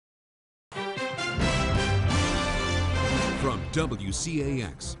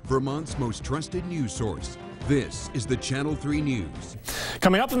WCAX, Vermont's most trusted news source. This is the Channel 3 News.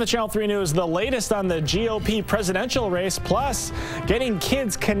 Coming up in the Channel 3 News, the latest on the GOP presidential race, plus getting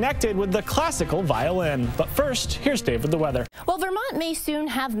kids connected with the classical violin. But first, here's Dave with the weather. Well, Vermont may soon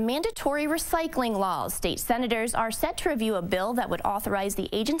have mandatory recycling laws. State senators are set to review a bill that would authorize the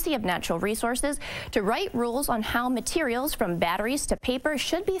Agency of Natural Resources to write rules on how materials from batteries to paper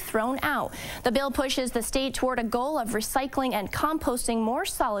should be thrown out. The bill pushes the state toward a goal of recycling and composting more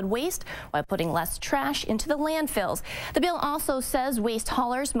solid waste while putting less trash into the landfills. The bill also says waste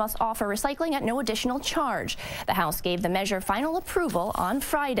haulers must offer recycling at no additional charge. The House gave the measure final approval on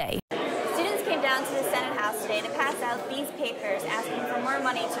Friday. Students came down to the Senate House today to pass out these papers asking for more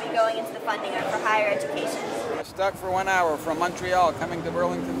money to be going into the funding for higher education. We're stuck for 1 hour from Montreal coming to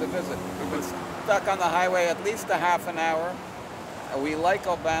Burlington to visit. We've been stuck on the highway at least a half an hour. We like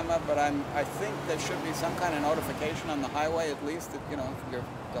Obama, but I think there should be some kind of notification on the highway at least that, you know, if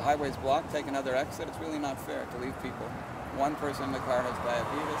the highway's blocked, take another exit. It's really not fair to leave people. One person in the car has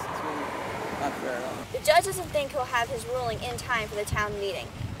diabetes. It's really not fair at all. The judge doesn't think he'll have his ruling in time for the town meeting.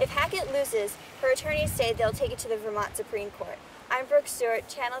 If Hackett loses, her attorneys say they'll take it to the Vermont Supreme Court. I'm Brooke Stewart,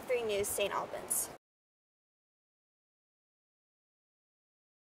 Channel 3 News, St. Albans.